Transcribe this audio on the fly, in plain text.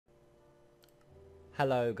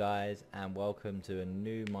Hello guys, and welcome to a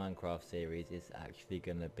new Minecraft series. It's actually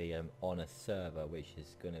going to be on a server, which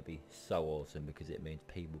is going to be so awesome because it means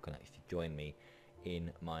people can actually join me in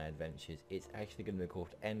my adventures. It's actually going to be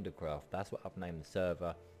called EnderCraft. That's what I've named the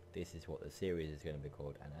server. This is what the series is going to be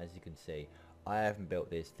called, and as you can see, I haven't built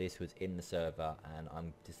this. This was in the server and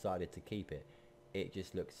I'm decided to keep it. It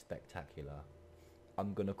just looks spectacular.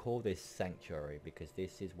 I'm going to call this Sanctuary because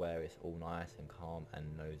this is where it's all nice and calm and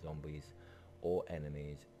no zombies or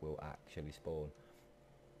enemies will actually spawn.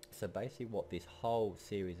 So basically what this whole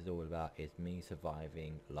series is all about is me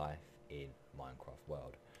surviving life in Minecraft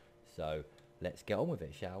world. So let's get on with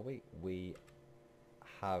it, shall we? We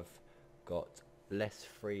have got less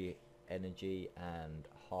free energy and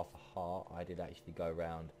half a heart. I did actually go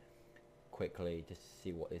around quickly just to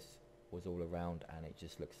see what this was all around, and it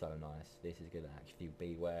just looks so nice. This is going to actually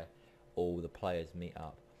be where all the players meet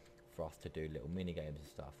up for us to do little mini games and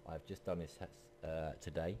stuff. I've just done this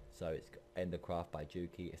today, so it's EnderCraft by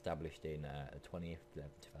Juki, established in the 20th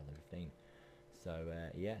of 2015. So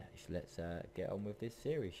yeah, let's get on with this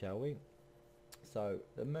series, shall we? So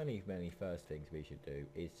the many first things we should do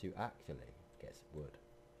is to actually get some wood.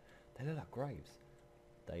 They look like graves.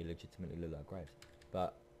 They legitimately look like graves.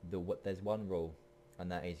 But there's one rule, and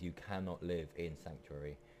that is you cannot live in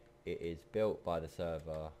Sanctuary. It is built by the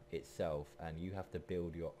server itself, and you have to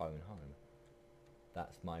build your own home.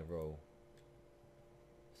 That's my rule.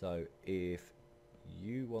 So if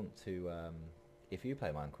you want to, if you play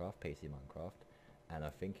Minecraft, PC Minecraft, and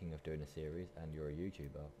are thinking of doing a series, and you're a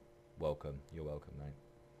YouTuber, welcome. You're welcome, mate.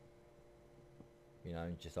 You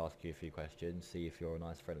know, just ask you a few questions, see if you're a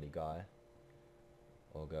nice, friendly guy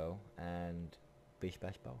or girl, and bish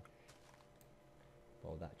bash bowl.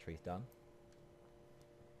 Well, that tree's done.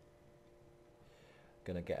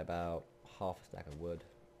 Gonna get about half a stack of wood.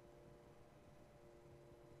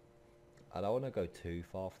 I don't want to go too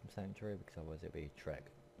far from Sanctuary because otherwise it'll be a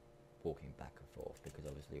trek walking back and forth, because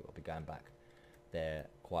obviously I'll be going back there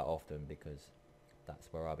quite often because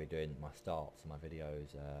that's where I'll be doing my starts and my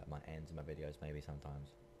videos, my ends of my videos maybe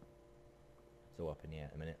sometimes. It's all up in the air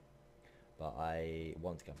at the minute. But I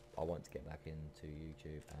want to get back into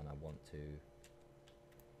YouTube, and I want to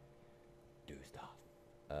do stuff.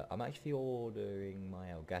 I'm actually ordering my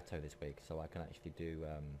Elgato this week, so I can actually do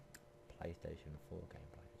PlayStation 4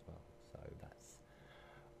 gameplay as well. So that's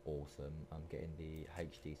awesome. I'm getting the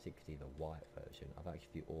HD60, the white version. I've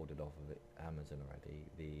actually ordered off of Amazon already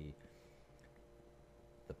the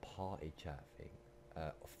party chat thing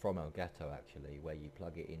from Elgato, actually, where you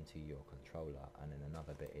plug it into your controller and then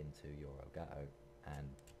another bit into your Elgato,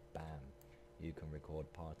 and bam, you can record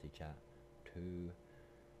party chat to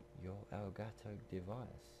your Elgato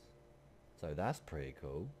device. So that's pretty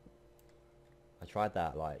cool. I tried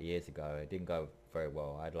that like years ago. It didn't go very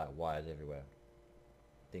well. I had like wires everywhere.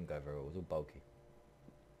 Didn't go very well. It was all bulky.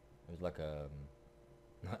 It was like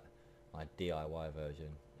my DIY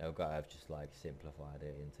version. Elgato have just like simplified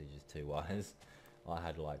it into just 2 wires. I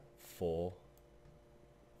had like 4.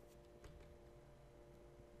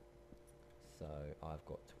 So I've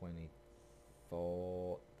got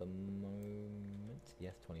 24 at the moment.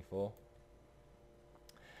 Yes, 24.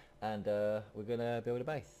 And we're gonna build a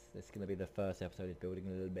base. This is gonna be the first episode, is building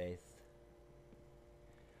a little base.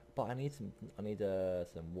 But I need some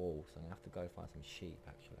wool, so I have to go find some sheep.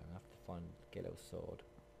 Actually, I have to get a little sword.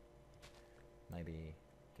 Maybe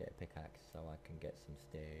get a pickaxe so I can get some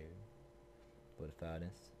steel. Put a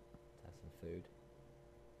furnace to have some food.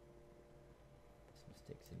 Put some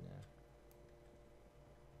sticks in there.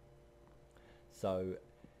 So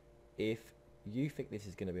if you think this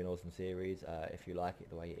is going to be an awesome series, if you like it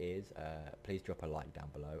the way it is, please drop a like down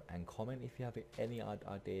below and comment if you have any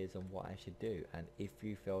ideas on what I should do, and if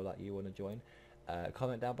you feel like you want to join,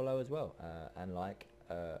 comment down below as well, and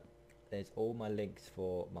there's all my links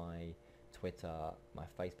for my Twitter, my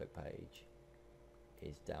Facebook page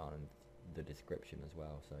is down in the description as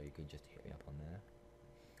well, so you can just hit me up on there.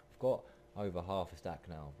 I've got over half a stack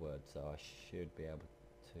now of wood, so I should be able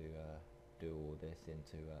to do all this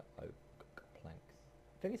into oak planks.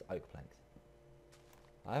 I think it's oak planks.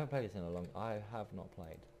 I haven't played this in a long. I have not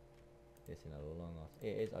played this in a long.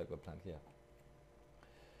 It is oak wood planks, yeah.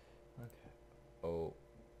 Okay. Oh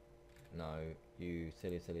no, you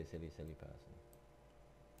silly person.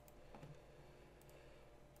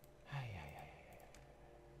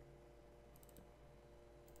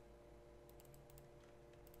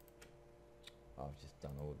 I've just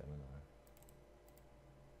done all of them, haven't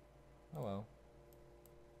I? Oh well.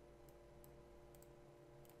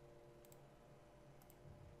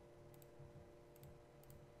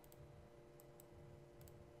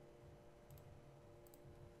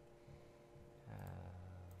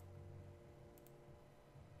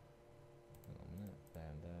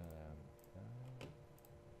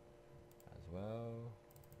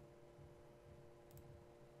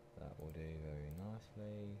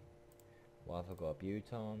 What have I got? A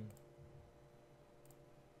Buton.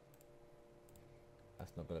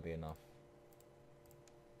 That's not going to be enough.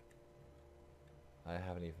 I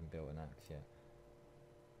haven't even built an axe yet.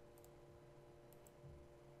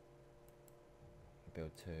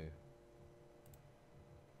 Build 2.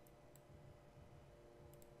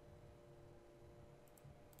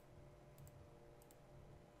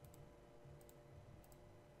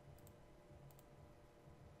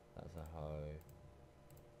 That's a hoe.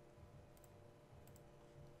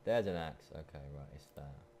 There's an axe. Okay, right, it's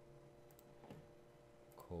that.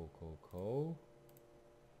 Cool, cool, cool.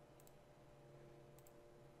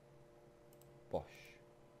 Bosh.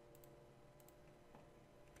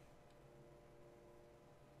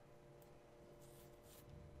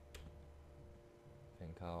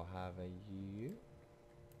 Think I'll have a you.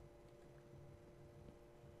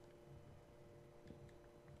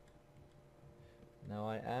 Now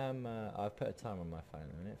I am, I've put a timer on my phone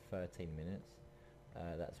a minute, 13 minutes.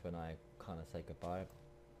 That's when I kind of say goodbye.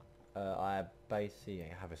 I basically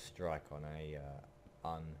have a strike on a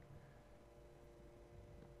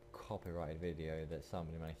uncopyrighted video that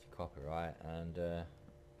somebody managed to copyright and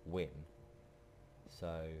win.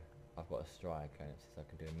 So I've got a strike and it says I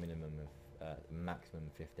can do a minimum of maximum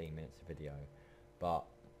 15 minutes of video, but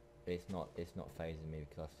it's not phasing me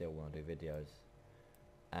because I still want to do videos,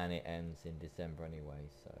 and it ends in December anyway,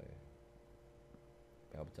 so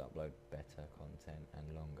be able to upload better content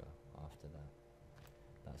and longer after that.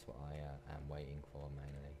 That's what I am waiting for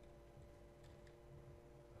mainly.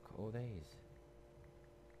 Look at all these.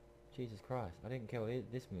 Jesus Christ, I didn't kill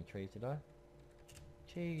this many trees, did I?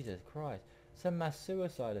 Jesus Christ, some mass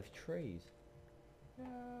suicide of trees. No.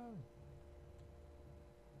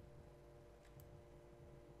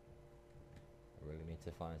 I really need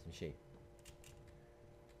to find some sheep.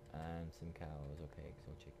 And some cows or pigs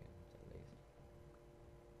or chickens at least.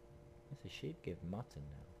 What's a sheep give mutton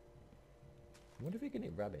now? I wonder if we can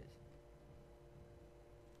eat rabbits.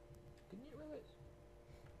 Can you eat rabbits?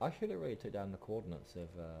 I should have really took down the coordinates of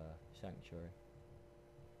Sanctuary.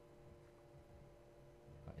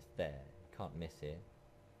 Right, it's there. You can't miss it.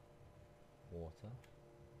 Water.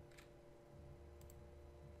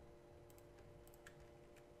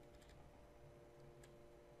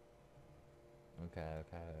 Okay,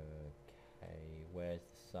 okay, okay. Where's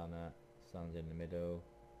the sun at? Sun's in the middle.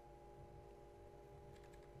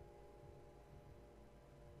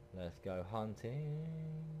 Let's go hunting.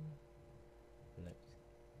 Let's.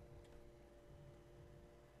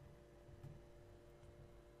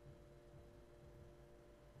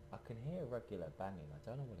 I can hear regular banging. I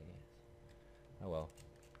don't know what it is. Oh well.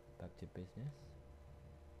 Back to business.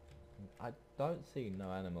 I don't see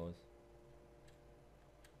no animals.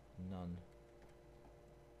 None. None.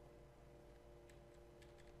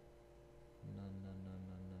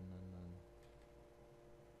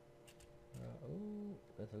 Ooh,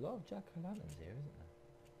 there's a lot of jack-o'-lanterns here, isn't there?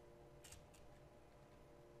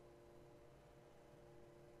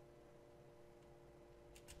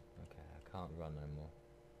 Okay, I can't run no more.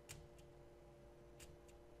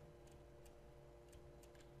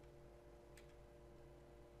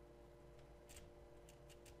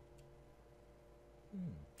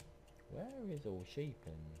 Where is all sheep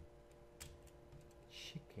and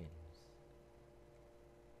chickens?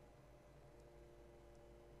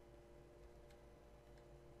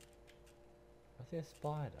 I see a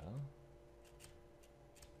spider.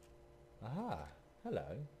 Aha!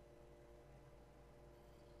 Hello.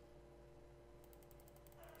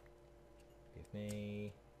 Give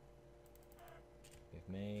me. Give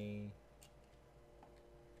me.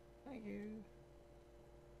 Thank you.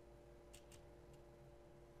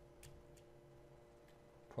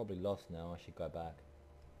 Probably lost now. I should go back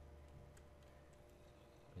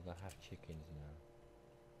because I have chickens now.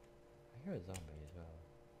 I hear a zombie as well.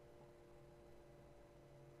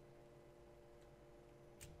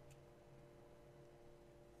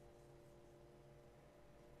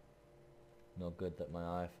 Not good that my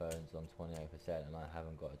iPhone's on 28% and I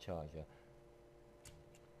haven't got a charger.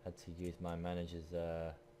 Had to use my manager's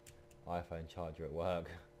iPhone charger at work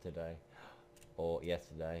today or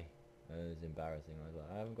yesterday. It was embarrassing. I was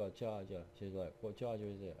like, I haven't got a charger. She was like, what charger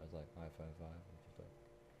is it? I was like, iPhone 5. And she's like,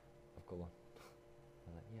 I've got one.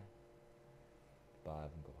 I was like, yeah. But I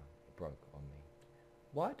haven't got one. It broke on me.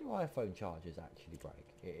 Why do iPhone chargers actually break?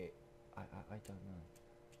 I don't know.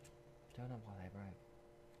 I don't know why they break.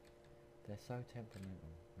 They're so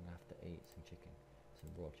temperamental. I'm going to have to eat some chicken.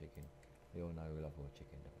 Some raw chicken. We all know we love raw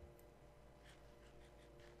chicken, don't we?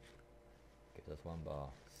 Gives us 1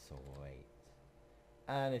 bar. Sweet.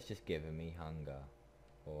 And it's just given me hunger.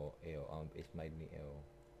 Or ill. It's made me ill.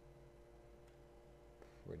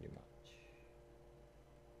 Pretty much.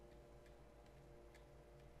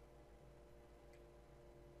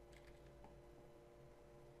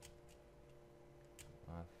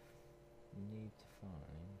 to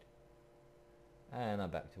find. And I'm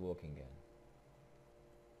back to walking again.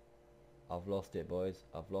 I've lost it, boys.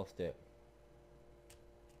 I've lost it.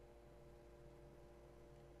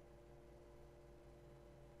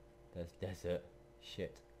 There's desert.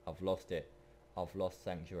 Shit. I've lost it. I've lost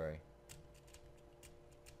sanctuary.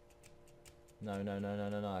 No, no, no, no,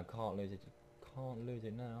 no, no. I can't lose it. Can't lose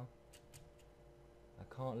it now. I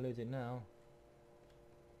can't lose it now.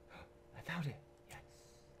 I found it. Yes.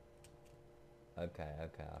 Okay,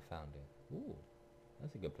 okay. I found it. Ooh.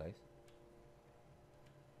 That's a good place.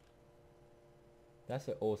 That's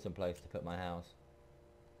an awesome place to put my house.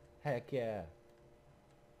 Heck yeah.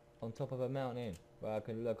 On top of a mountain where I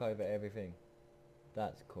can look over everything.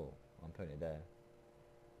 That's cool. I'm putting it there.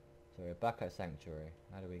 So we're back at Sanctuary.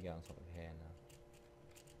 How do we get on top of here now?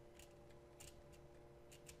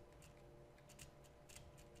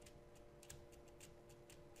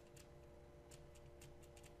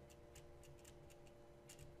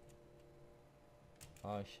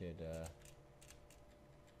 I should,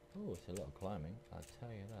 oh, it's a lot of climbing, I'll tell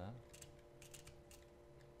you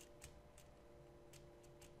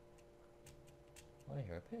that. I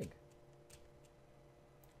hear a pig.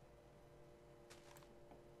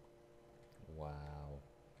 Wow.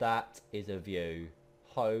 That is a view.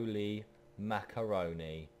 Holy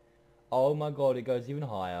macaroni. Oh my god, it goes even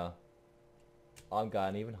higher. I'm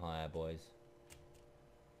going even higher, boys.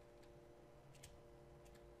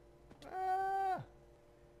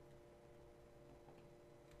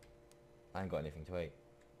 I ain't got anything to eat.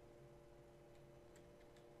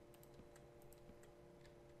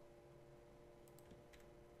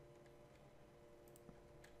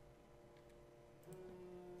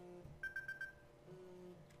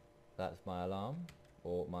 That's my alarm,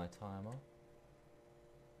 or my timer.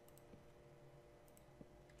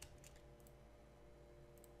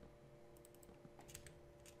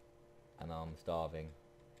 And I'm starving.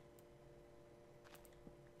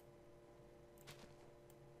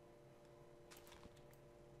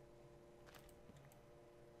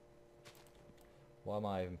 Why am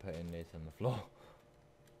I even putting this on the floor?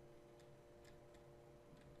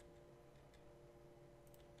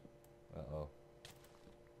 Uh-oh.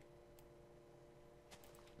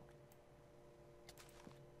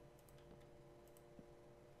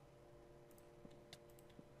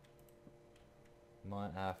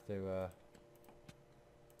 Might have to,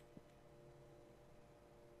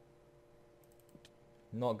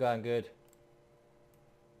 not going good.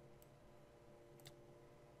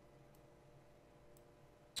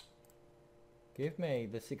 Give me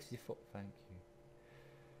the 64. Thank you.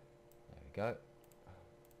 There we go.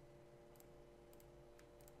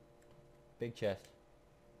 Big chest.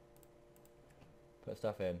 Put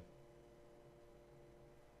stuff in.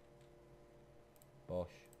 Bosh,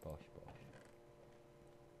 bosh, bosh.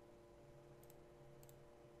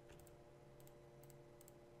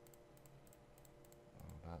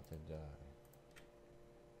 I'm about to die.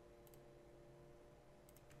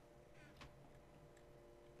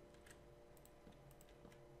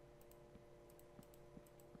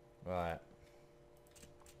 Right.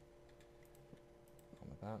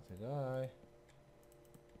 I'm about to die.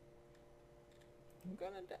 I'm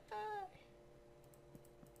gonna die.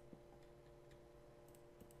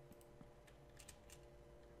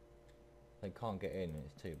 They can't get in,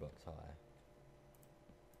 it's 2 blocks high.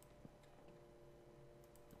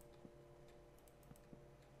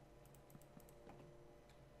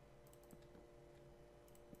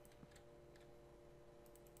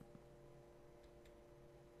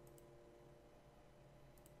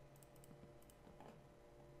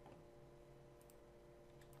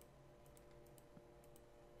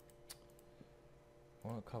 I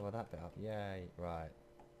want to cover that bit up. Yay, right.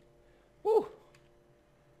 Woo!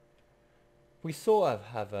 We sort of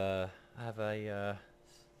have a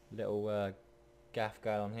little gaff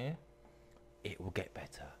going on here. It will get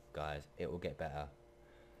better, guys. It will get better.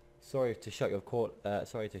 Sorry to shut your court.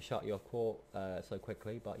 So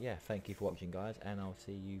quickly, but yeah, thank you for watching, guys, and I'll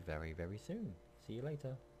see you very, very soon. See you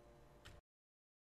later.